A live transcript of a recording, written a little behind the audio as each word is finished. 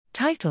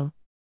Title: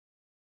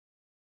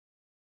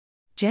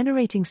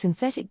 Generating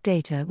Synthetic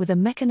Data with a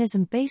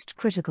Mechanism-Based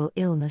Critical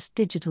Illness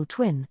Digital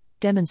Twin,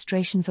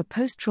 Demonstration for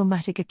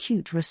Post-Traumatic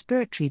Acute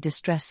Respiratory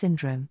Distress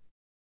Syndrome.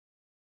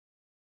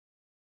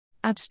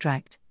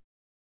 Abstract: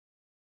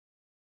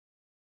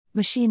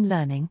 Machine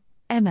learning,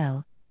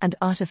 ML, and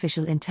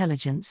artificial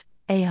intelligence,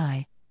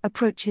 AI,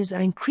 approaches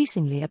are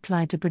increasingly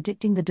applied to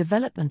predicting the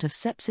development of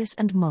sepsis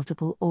and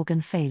multiple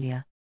organ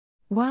failure.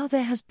 While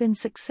there has been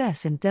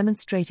success in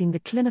demonstrating the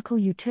clinical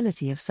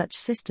utility of such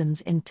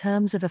systems in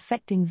terms of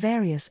affecting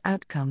various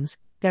outcomes,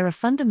 there are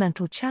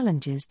fundamental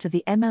challenges to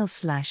the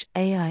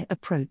ML/AI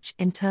approach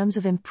in terms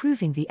of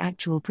improving the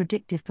actual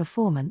predictive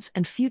performance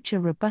and future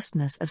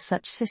robustness of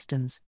such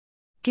systems.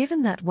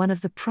 Given that one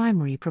of the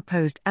primary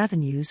proposed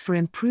avenues for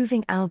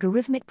improving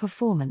algorithmic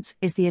performance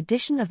is the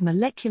addition of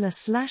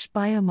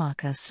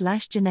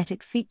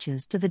molecular/biomarker/genetic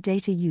features to the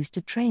data used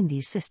to train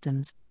these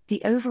systems,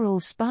 the overall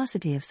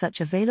sparsity of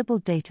such available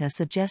data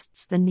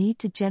suggests the need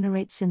to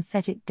generate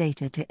synthetic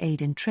data to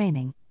aid in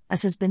training,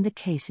 as has been the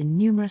case in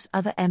numerous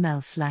other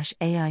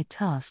ML/AI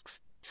tasks,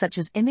 such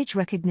as image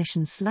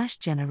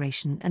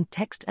recognition/generation and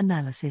text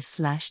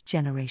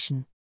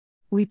analysis/generation.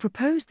 We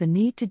propose the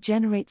need to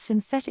generate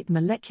synthetic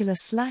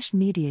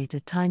molecular/mediator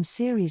time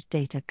series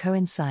data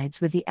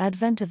coincides with the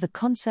advent of the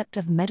concept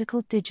of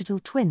medical digital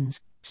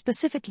twins,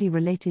 specifically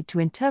related to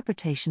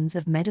interpretations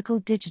of medical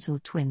digital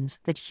twins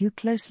that hew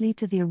closely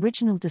to the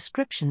original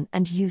description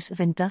and use of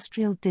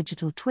industrial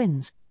digital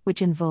twins,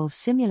 which involve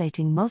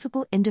simulating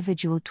multiple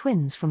individual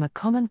twins from a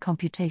common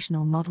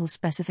computational model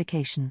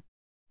specification.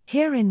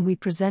 Herein we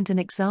present an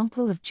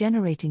example of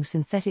generating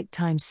synthetic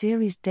time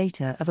series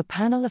data of a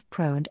panel of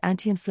pro- and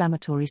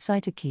anti-inflammatory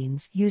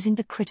cytokines using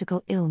the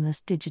critical illness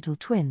digital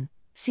twin,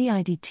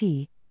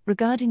 CIDT,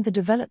 regarding the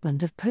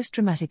development of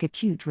post-traumatic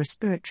acute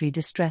respiratory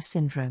distress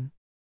syndrome.